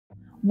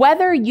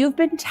Whether you've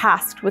been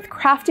tasked with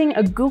crafting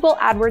a Google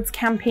AdWords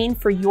campaign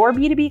for your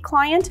B2B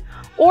client,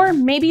 or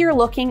maybe you're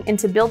looking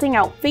into building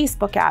out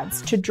Facebook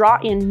ads to draw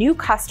in new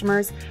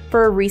customers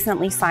for a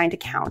recently signed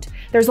account,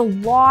 there's a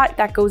lot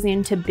that goes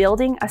into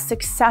building a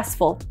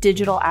successful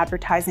digital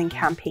advertising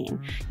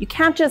campaign. You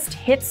can't just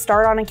hit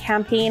start on a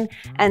campaign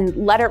and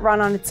let it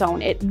run on its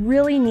own. It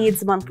really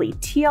needs monthly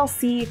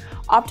TLC,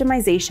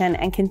 optimization,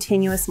 and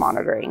continuous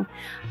monitoring.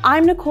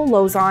 I'm Nicole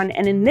Lauzon,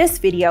 and in this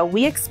video,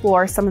 we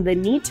explore some of the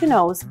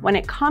need-to-knows when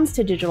it comes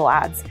to digital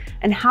ads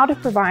and how to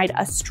provide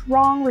a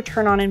strong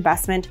return on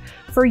investment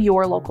for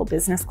your local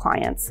business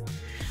clients.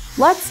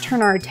 Let's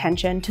turn our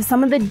attention to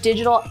some of the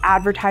digital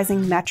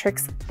advertising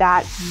metrics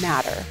that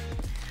matter.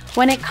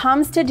 When it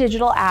comes to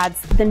digital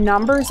ads, the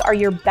numbers are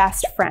your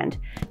best friend.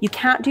 You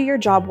can't do your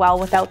job well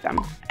without them,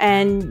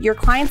 and your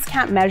clients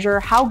can't measure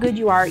how good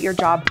you are at your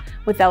job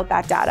without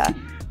that data.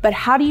 But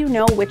how do you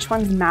know which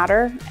ones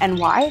matter and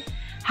why?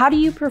 How do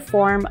you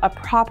perform a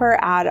proper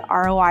ad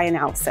ROI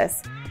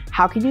analysis?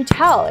 How can you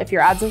tell if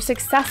your ads are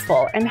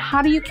successful? And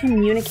how do you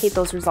communicate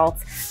those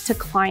results to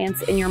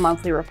clients in your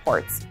monthly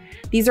reports?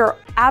 These are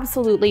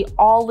absolutely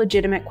all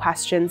legitimate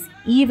questions,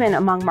 even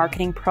among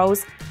marketing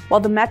pros. While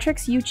the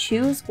metrics you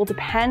choose will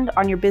depend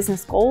on your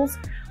business goals,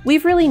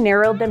 we've really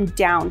narrowed them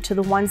down to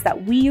the ones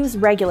that we use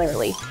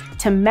regularly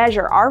to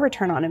measure our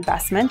return on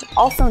investment,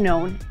 also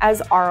known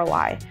as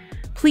ROI.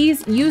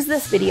 Please use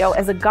this video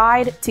as a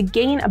guide to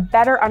gain a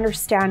better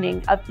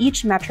understanding of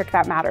each metric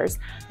that matters,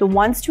 the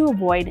ones to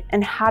avoid,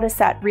 and how to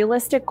set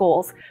realistic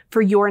goals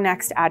for your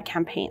next ad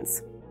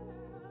campaigns.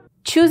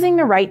 Choosing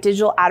the right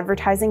digital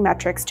advertising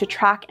metrics to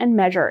track and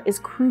measure is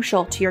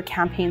crucial to your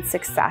campaign's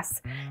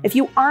success. If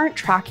you aren't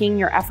tracking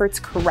your efforts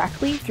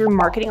correctly through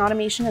marketing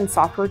automation and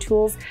software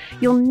tools,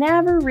 you'll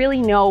never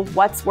really know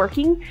what's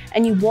working,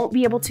 and you won't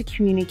be able to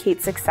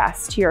communicate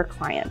success to your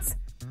clients.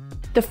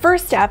 The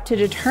first step to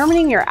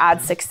determining your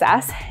ad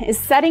success is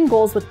setting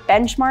goals with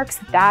benchmarks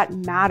that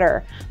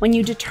matter. When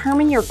you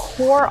determine your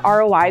core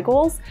ROI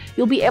goals,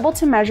 you'll be able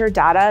to measure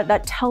data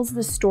that tells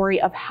the story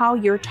of how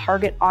your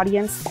target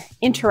audience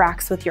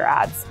interacts with your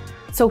ads.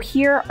 So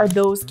here are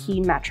those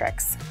key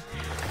metrics.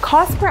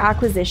 Cost per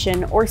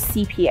acquisition, or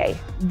CPA.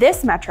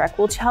 This metric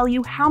will tell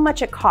you how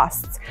much it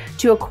costs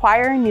to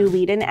acquire a new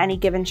lead in any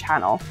given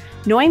channel.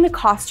 Knowing the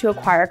cost to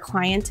acquire a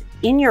client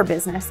in your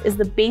business is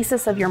the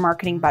basis of your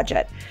marketing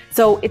budget,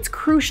 so it's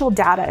crucial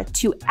data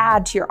to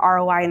add to your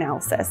ROI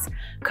analysis.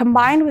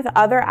 Combined with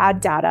other ad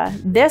data,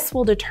 this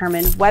will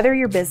determine whether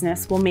your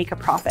business will make a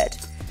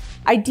profit.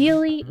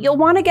 Ideally, you'll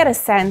want to get a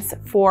sense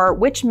for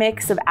which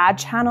mix of ad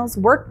channels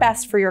work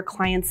best for your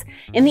clients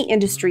in the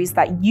industries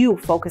that you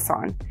focus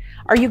on.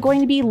 Are you going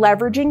to be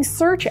leveraging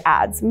search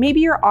ads? Maybe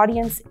your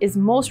audience is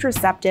most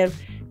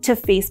receptive to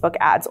Facebook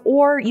ads,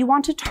 or you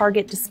want to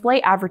target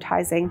display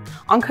advertising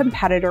on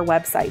competitor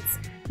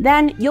websites.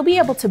 Then you'll be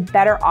able to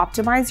better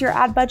optimize your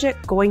ad budget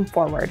going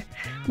forward.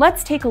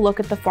 Let's take a look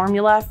at the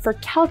formula for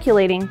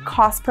calculating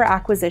cost per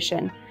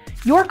acquisition.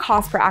 Your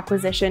cost per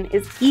acquisition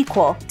is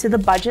equal to the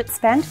budget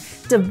spent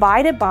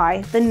divided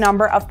by the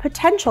number of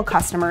potential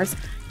customers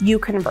you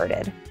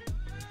converted.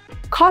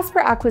 Cost per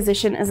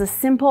acquisition is a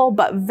simple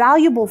but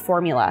valuable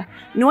formula.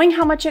 Knowing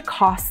how much it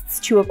costs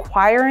to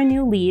acquire a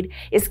new lead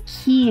is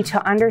key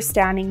to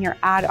understanding your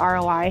ad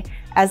ROI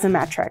as a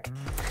metric.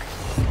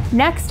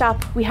 Next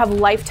up, we have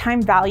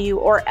lifetime value,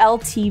 or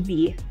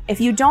LTV.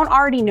 If you don't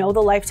already know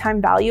the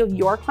lifetime value of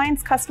your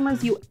clients'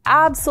 customers, you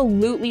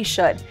absolutely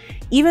should.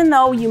 Even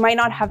though you might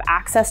not have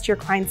access to your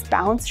client's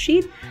balance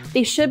sheet,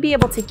 they should be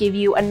able to give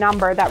you a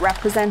number that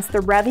represents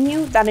the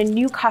revenue that a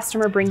new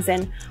customer brings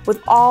in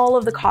with all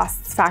of the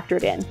costs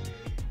factored in.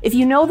 If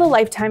you know the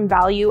lifetime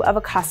value of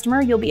a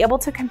customer, you'll be able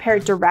to compare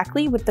it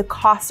directly with the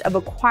cost of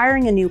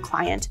acquiring a new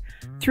client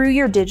through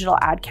your digital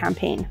ad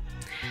campaign.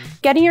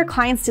 Getting your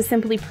clients to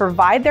simply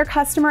provide their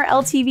customer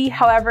LTV,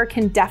 however,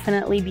 can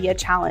definitely be a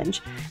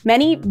challenge.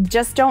 Many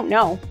just don't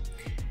know.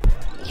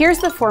 Here's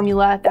the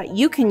formula that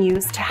you can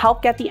use to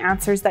help get the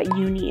answers that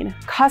you need.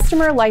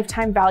 Customer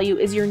lifetime value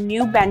is your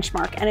new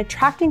benchmark, and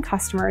attracting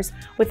customers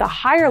with a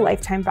higher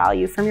lifetime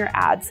value from your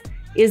ads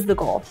is the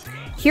goal.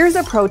 Here's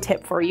a pro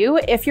tip for you.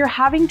 If you're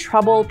having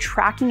trouble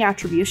tracking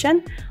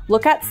attribution,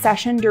 look at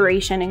session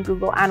duration in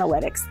Google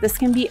Analytics. This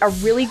can be a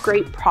really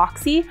great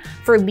proxy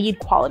for lead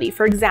quality.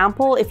 For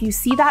example, if you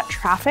see that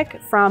traffic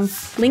from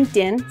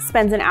LinkedIn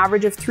spends an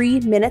average of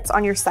 3 minutes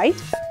on your site,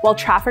 while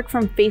traffic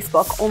from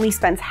Facebook only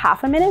spends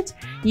half a minute,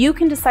 you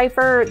can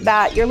decipher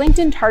that your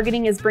LinkedIn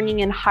targeting is bringing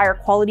in higher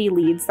quality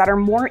leads that are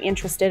more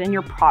interested in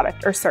your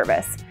product or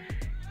service.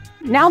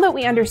 Now that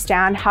we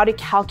understand how to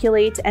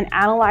calculate and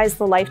analyze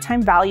the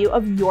lifetime value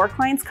of your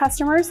clients'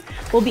 customers,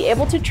 we'll be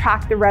able to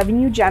track the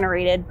revenue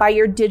generated by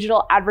your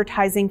digital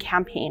advertising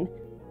campaign.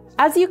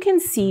 As you can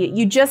see,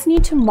 you just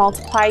need to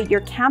multiply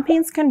your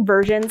campaign's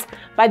conversions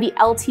by the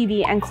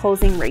LTV and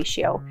closing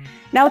ratio.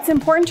 Now, it's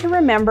important to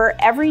remember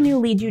every new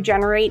lead you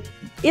generate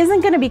isn't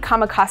going to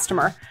become a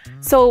customer,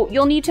 so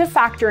you'll need to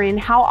factor in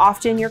how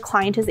often your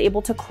client is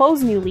able to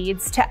close new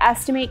leads to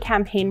estimate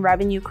campaign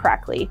revenue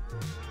correctly.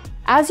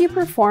 As you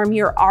perform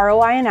your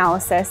ROI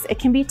analysis, it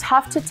can be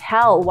tough to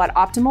tell what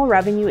optimal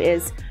revenue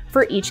is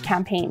for each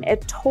campaign.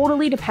 It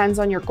totally depends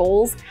on your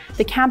goals,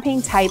 the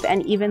campaign type,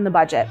 and even the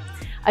budget.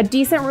 A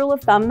decent rule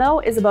of thumb, though,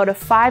 is about a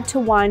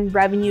 5-to-1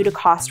 revenue to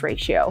cost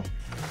ratio.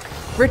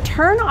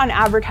 Return on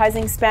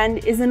advertising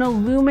spend is an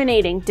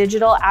illuminating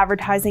digital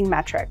advertising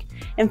metric.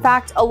 In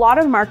fact, a lot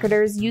of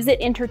marketers use it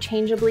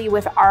interchangeably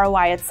with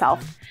ROI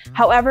itself.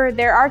 However,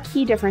 there are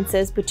key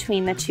differences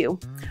between the two.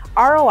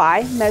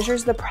 ROI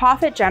measures the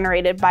profit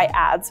generated by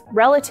ads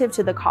relative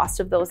to the cost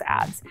of those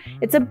ads.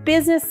 It's a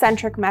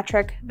business-centric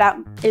metric that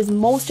is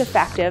most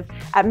effective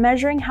at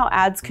measuring how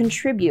ads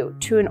contribute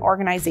to an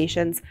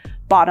organization's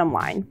bottom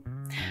line.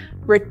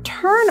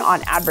 Return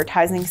on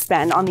advertising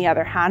spend, on the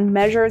other hand,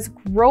 measures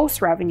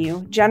gross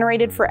revenue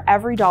generated for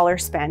every dollar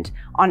spent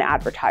on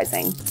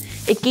advertising.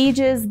 It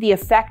gauges the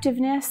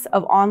effectiveness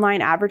of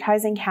online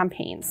advertising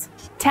campaigns.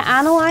 To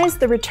analyze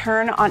the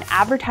return on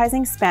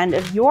advertising spend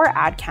of your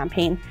ad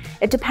campaign,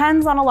 it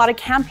depends on a lot of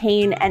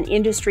campaign and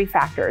industry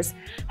factors.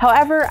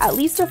 However, at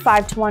least a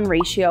 5-to-1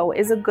 ratio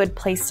is a good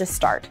place to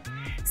start.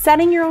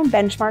 Setting your own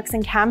benchmarks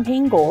and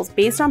campaign goals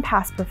based on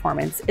past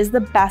performance is the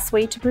best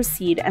way to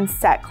proceed and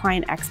set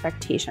client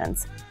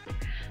expectations.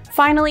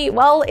 Finally,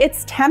 while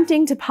it's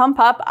tempting to pump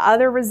up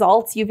other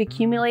results you've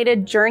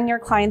accumulated during your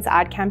client's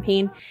ad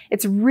campaign,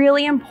 it's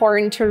really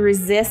important to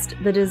resist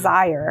the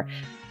desire.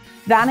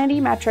 Vanity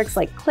metrics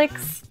like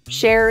clicks,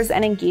 shares,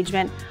 and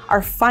engagement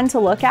are fun to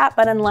look at,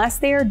 but unless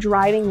they are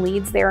driving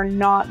leads, they are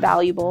not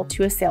valuable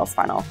to a sales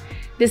funnel.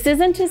 This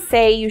isn't to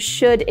say you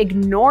should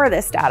ignore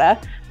this data,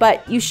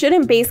 but you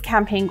shouldn't base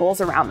campaign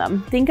goals around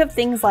them. Think of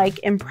things like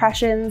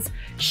impressions,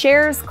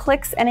 shares,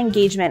 clicks, and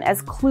engagement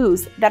as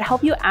clues that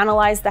help you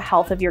analyze the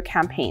health of your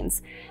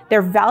campaigns.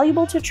 They're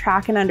valuable to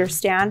track and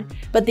understand,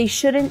 but they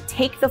shouldn't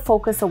take the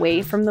focus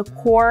away from the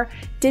core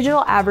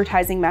digital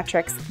advertising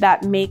metrics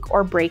that make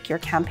or break your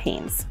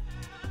campaigns.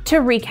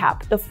 To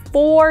recap, the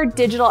 4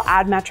 digital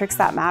ad metrics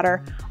that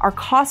matter are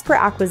cost per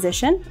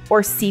acquisition,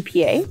 or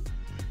CPA,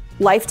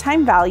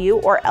 lifetime value,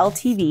 or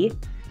LTV,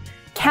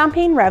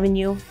 campaign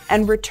revenue,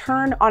 and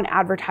return on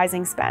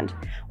advertising spend.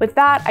 With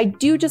that, I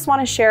do just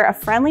want to share a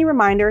friendly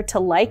reminder to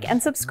like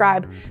and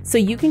subscribe so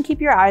you can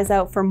keep your eyes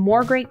out for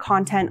more great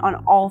content on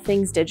all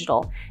things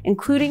digital,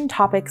 including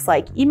topics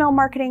like email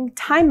marketing,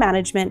 time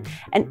management,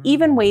 and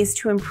even ways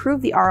to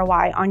improve the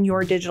ROI on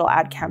your digital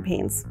ad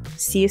campaigns.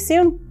 See you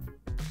soon.